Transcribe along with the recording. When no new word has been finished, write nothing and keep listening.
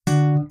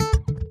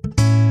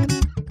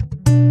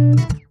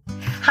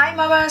Hi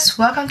mamas,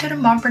 welcome to the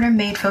Mompreneur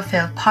Made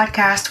Fulfilled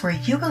podcast where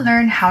you will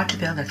learn how to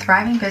build a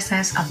thriving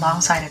business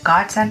alongside a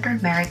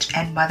God-centered marriage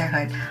and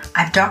motherhood.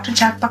 I'm Dr.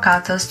 Jack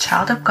Bacatos,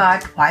 child of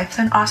God, wife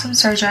to an awesome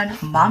surgeon,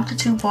 mom to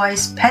 2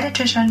 boys,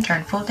 pediatrician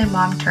turned full-time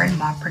mom turned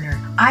mompreneur.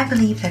 I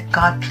believe that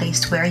God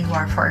placed where you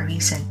are for a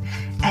reason.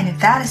 And if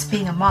that is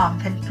being a mom,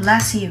 then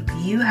bless you,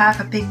 you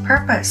have a big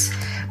purpose.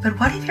 But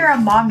what if you're a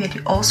mom yet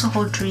you also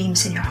hold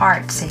dreams in your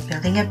heart, say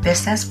building a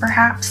business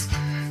perhaps?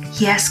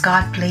 Yes,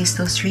 God placed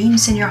those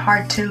dreams in your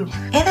heart too.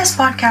 In this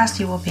podcast,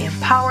 you will be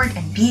empowered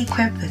and be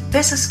equipped with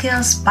business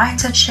skills,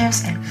 mindset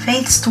shifts, and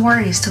faith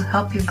stories to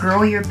help you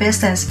grow your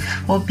business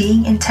while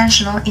being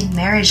intentional in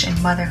marriage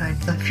and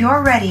motherhood. So if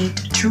you're ready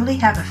to truly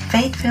have a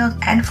faith-filled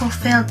and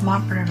fulfilled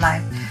mompreneur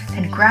life,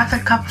 then grab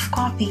a cup of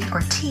coffee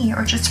or tea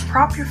or just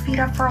prop your feet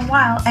up for a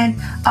while and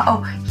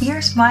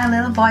here's my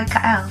little boy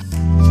Kael.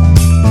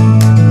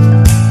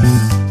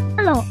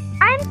 Hello,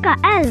 I'm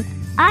Kael.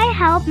 I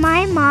help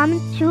my mom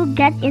to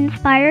get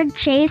inspired,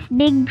 chase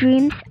big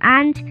dreams,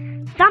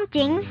 and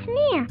something's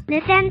new.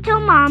 Listen to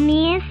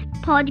Mommy's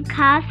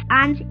podcast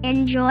and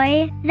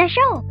enjoy the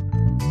show.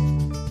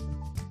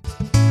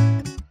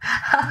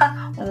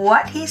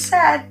 What he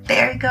said.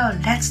 There you go.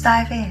 Let's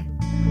dive in.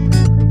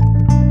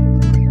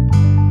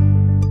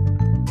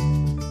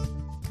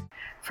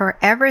 For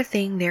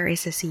everything there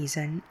is a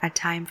season, a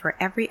time for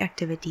every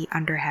activity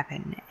under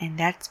heaven. And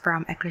that's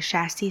from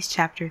Ecclesiastes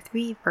chapter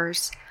 3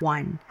 verse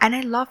 1. And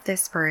I love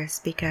this verse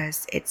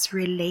because it's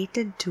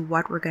related to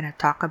what we're going to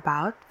talk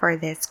about for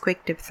this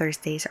Quick Tip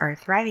Thursdays or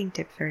Thriving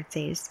Tip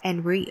Thursdays.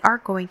 And we are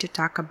going to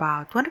talk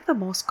about one of the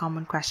most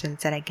common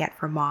questions that I get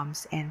from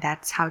moms, and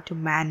that's how to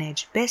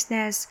manage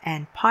business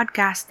and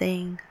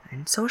podcasting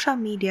and social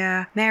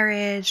media,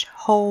 marriage,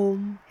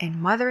 home,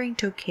 and mothering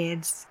 2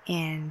 kids,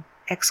 and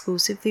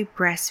exclusively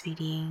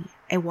breastfeeding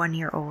a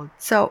 1-year-old.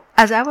 So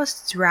as I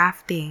was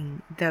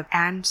drafting the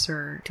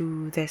answer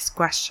to this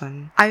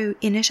question, I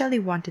initially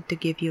wanted to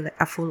give you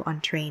a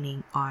full-on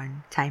training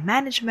on time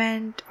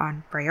management,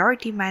 on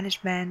priority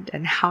management,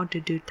 and how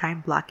to do time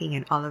blocking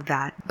and all of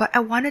that. But I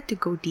wanted to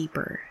go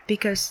deeper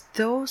because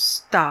those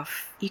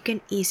stuff, you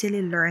can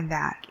easily learn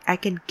that. I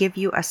can give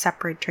you a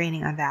separate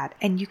training on that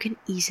and you can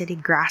easily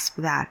grasp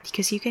that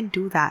because you can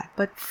do that.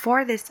 But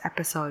for this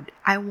episode,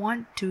 I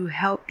want to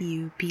help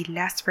you be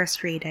less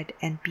frustrated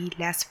and be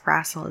less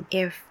frazzled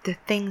if the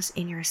things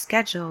in your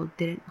schedule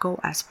didn't go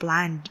as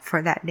planned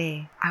for that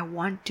day. I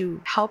want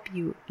to help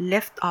you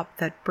lift up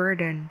that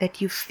burden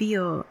that you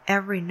feel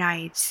every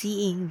night,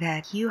 seeing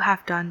that you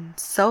have done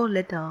so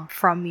little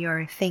from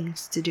your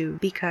things to do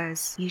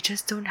because you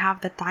just don't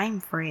have the time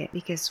for it,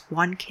 because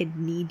one kid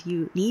needs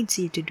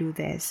you to do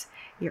this.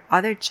 Your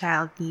other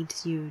child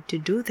needs you to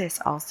do this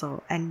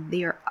also, and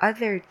your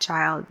other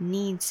child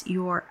needs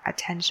your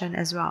attention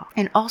as well.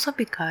 And also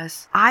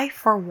because I,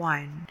 for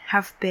one,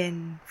 have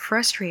been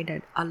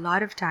frustrated a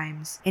lot of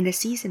times in the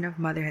season of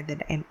motherhood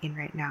that I'm in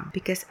right now,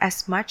 because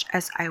as much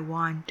as I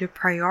want to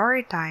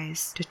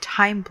prioritize, to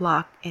time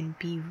block, and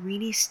be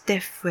really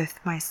stiff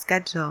with my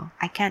schedule,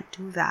 I can't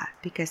do that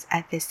because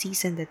at the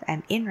season that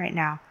I'm in right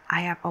now,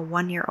 I have a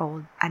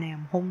 1-year-old and I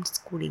am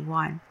homeschooling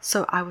one.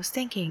 So I was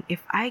thinking,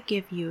 if I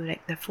give you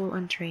like the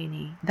full-on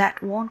training,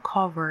 that won't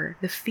cover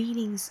the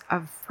feelings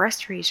of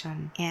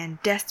frustration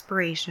and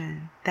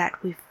desperation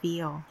that we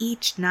feel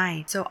each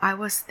night. So I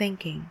was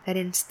thinking that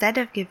instead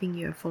of giving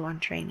you a full-on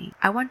training,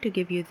 I want to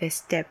give you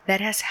this tip that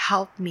has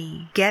helped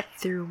me get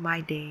through my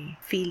day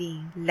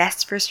feeling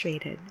less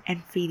frustrated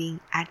and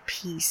feeling at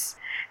peace.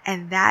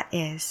 And that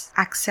is,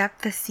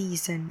 accept the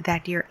season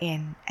that you're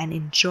in and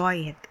enjoy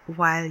it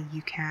while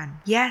you can.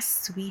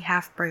 Yes, we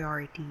have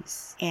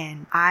priorities,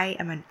 and I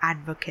am an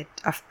advocate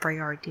of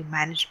priority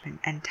management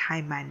and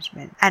time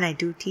management, and I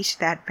do teach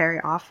that very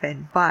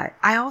often. But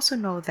I also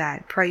know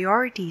that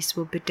priorities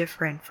will be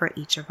different for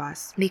each of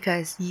us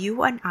because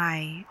you and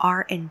I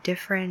are in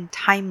different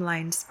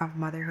timelines of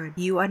motherhood.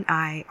 You and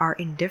I are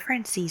in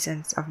different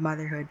seasons of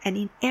motherhood, and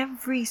in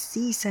every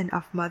season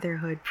of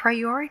motherhood,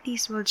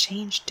 priorities will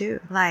change too.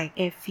 Like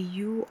if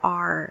you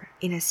are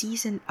in a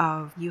season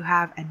of you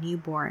have a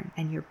newborn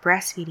and you're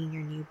breastfeeding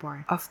your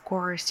newborn, of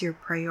course your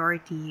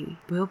priority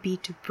will be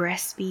to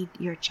breastfeed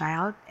your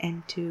child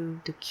and to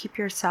keep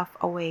yourself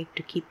awake,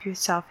 to keep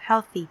yourself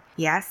healthy.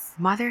 Yes,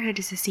 motherhood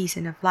is a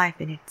season of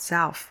life in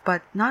itself,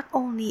 but not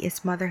only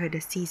is motherhood a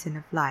season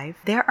of life,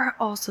 there are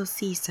also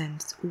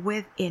seasons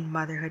within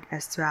motherhood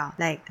as well.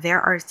 Like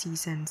there are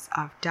seasons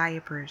of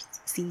diapers,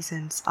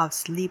 seasons of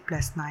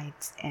sleepless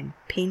nights and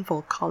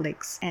painful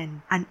colics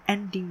and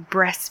unending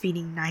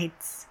breastfeeding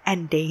nights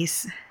and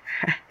days.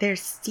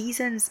 There's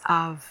seasons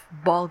of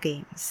ball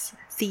games,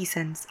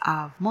 seasons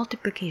of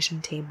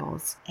multiplication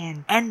tables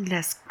and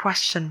endless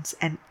questions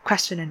and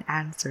question and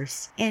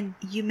answers. And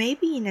you may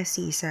be in a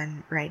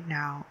season right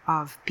now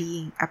of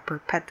being a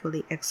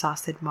perpetually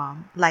exhausted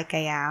mom, like I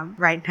am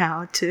right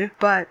now too.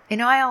 But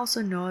I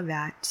also know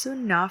that soon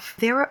enough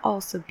there will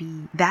also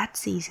be that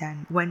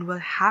season when we'll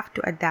have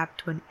to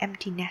adapt to an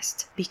empty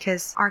nest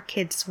because our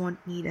kids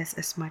won't need us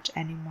as much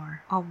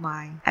anymore. Oh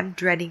my, I'm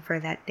dreading for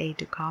that day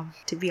to come,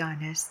 to be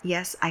honest.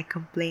 Yes, I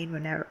complain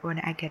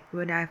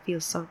when I feel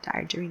so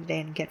tired during the day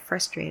and get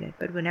frustrated.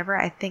 But whenever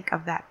I think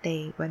of that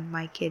day when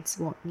my kids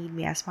won't need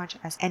me as much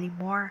as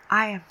anymore,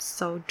 I am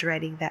so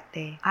dreading that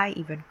day. I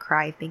even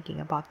cry thinking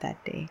about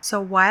that day.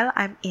 So while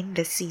I'm in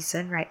this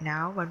season right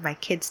now when my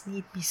kids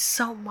need me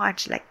so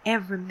much, like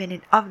every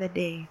minute of the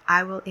day,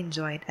 I will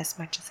enjoy it as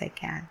much as I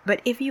can.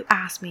 But if you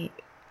ask me,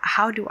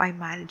 how do I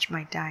manage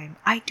my time?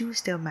 I do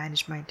still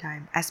manage my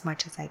time as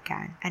much as I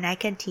can. And I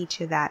can teach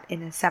you that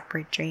in a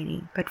separate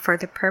training. But for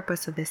the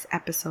purpose of this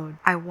episode,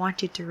 I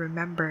want you to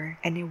remember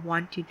and I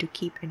want you to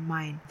keep in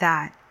mind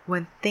that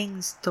when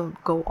things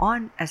don't go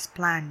on as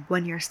planned,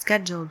 when your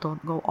schedule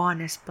don't go on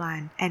as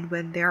planned, and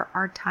when there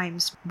are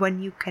times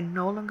when you can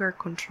no longer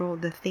control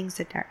the things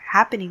that are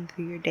happening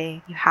through your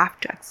day, you have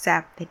to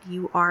accept that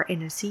you are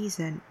in a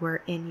season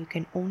wherein you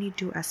can only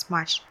do as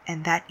much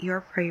and that your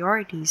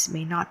priorities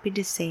may not be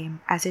the same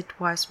as it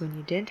was when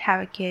you didn't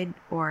have a kid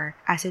or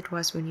as it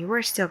was when you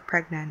were still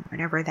pregnant,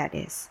 whenever that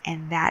is.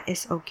 And that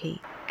is okay.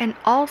 And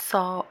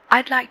also,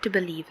 I'd like to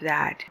believe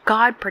that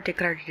God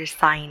particularly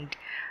designed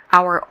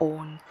our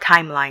own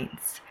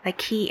timelines. Like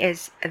He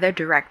is the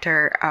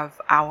director of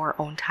our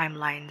own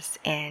timelines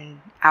and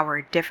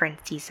our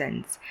different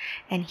seasons.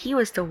 And He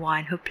was the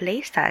one who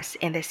placed us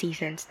in the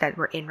seasons that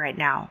we're in right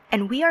now.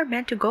 And we are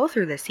meant to go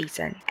through the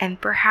season. And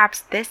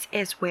perhaps this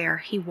is where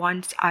He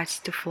wants us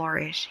to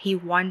flourish. He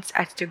wants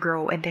us to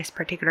grow in this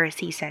particular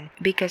season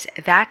because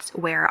that's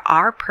where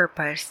our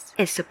purpose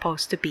is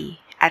supposed to be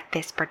at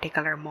this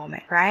particular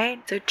moment,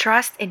 right? So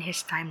trust in His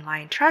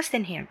timeline, trust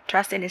in Him,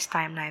 trust in His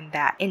timeline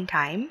that in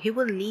time He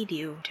will lead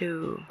you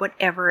to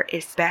whatever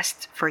is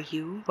best for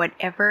you,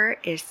 whatever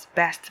is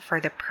best for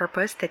the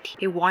purpose that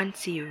He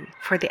wants you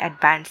for the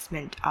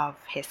advancement of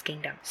His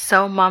kingdom.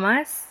 So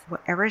mamas,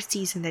 whatever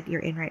season that you're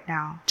in right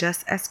now,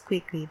 just as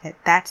quickly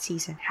that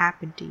season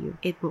happened to you,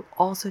 it will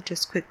also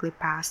just quickly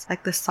pass,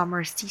 like the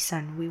summer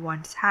season we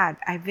once had.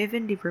 I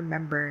vividly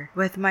remember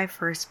with my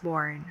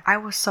firstborn, I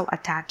was so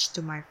attached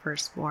to my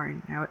firstborn.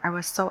 I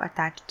was so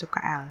attached to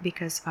Kael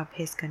because of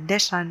his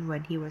condition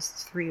when he was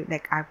 3.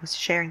 Like I was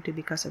sharing to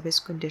because of his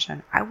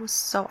condition. I was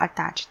so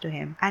attached to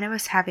him, and I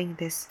was having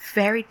this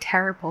very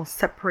terrible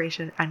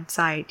separation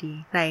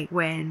anxiety. Like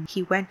when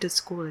he went to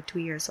school at 2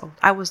 years old,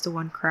 I was the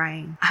one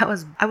crying. I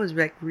was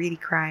like really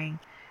crying.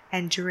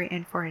 And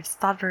for his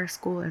toddler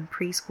school and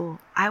preschool,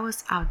 I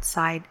was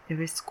outside of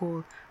his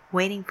school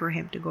waiting for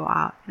him to go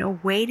out,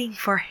 waiting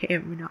for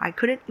him. I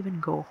couldn't even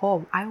go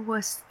home. I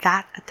was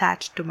that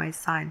attached to my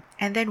son.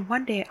 And then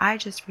one day I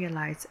just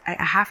realized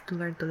I have to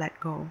learn to let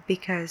go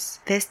because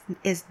this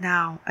is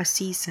now a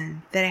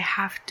season that I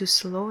have to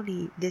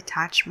slowly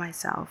detach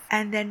myself.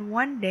 And then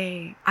one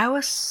day I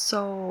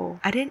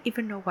didn't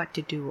even know what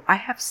to do. I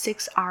have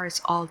 6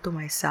 hours all to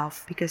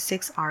myself because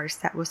 6 hours,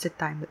 that was the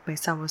time that my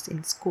son was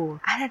in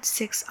school. I had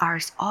 6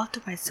 hours all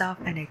to myself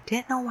and I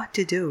didn't know what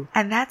to do.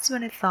 And that's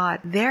when I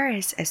thought there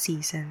is a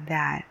season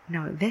that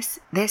this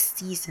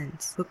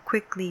seasons will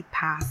quickly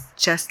pass,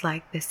 just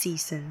like the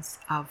seasons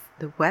of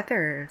the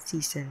weather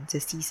seasons. The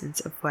seasons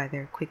of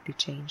weather quickly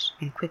change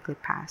and quickly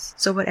pass.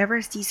 So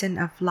whatever season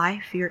of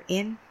life you're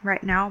in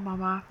right now,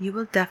 mama, you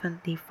will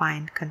definitely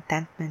find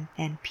contentment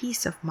and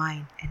peace of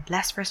mind and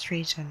less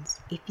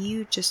frustrations if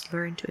you just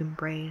learn to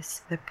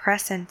embrace the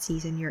present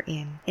season you're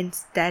in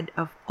instead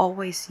of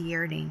always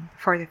yearning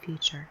for the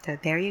future. So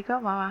there you go,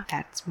 mama.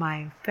 That's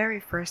my very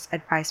first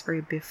advice for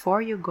you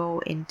before you go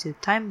into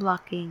time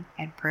blocking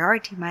and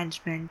priority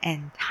management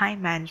and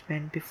time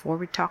management. Before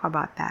we talk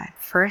about that,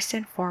 first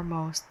and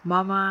foremost,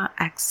 mama,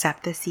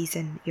 accept the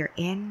season you're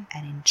in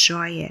and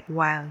enjoy it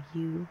while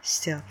you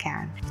still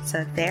can.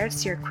 So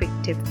there's your quick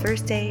tip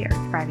Thursday or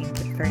thriving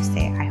tip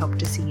Thursday. I hope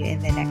to see you in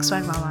the next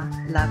one,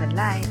 mama. Love and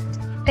light.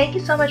 Thank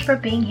you so much for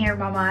being here,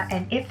 mama.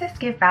 And if this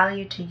gave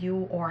value to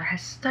you or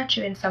has touched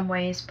you in some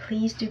ways,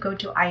 please do go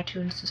to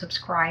iTunes to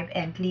subscribe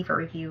and leave a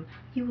review.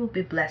 You will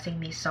be blessing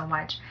me so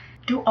much.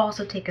 Do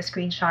also take a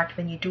screenshot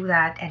when you do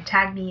that and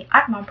tag me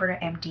at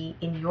MomPrenneurMD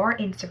in your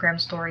Instagram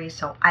story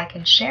so I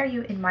can share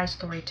you in my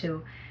story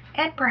too.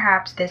 And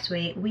perhaps this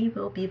way we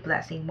will be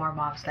blessing more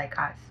moms like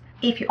us.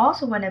 If you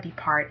also want to be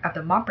part of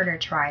the Mompreneur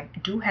tribe,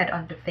 do head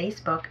on to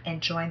Facebook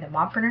and join the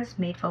Mompreneurs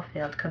Made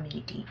Fulfilled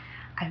community.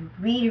 I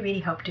really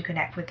hope to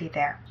connect with you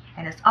there.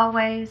 And as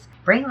always,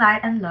 bring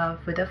light and love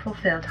with a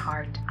fulfilled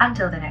heart.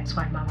 Until the next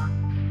one,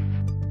 mama.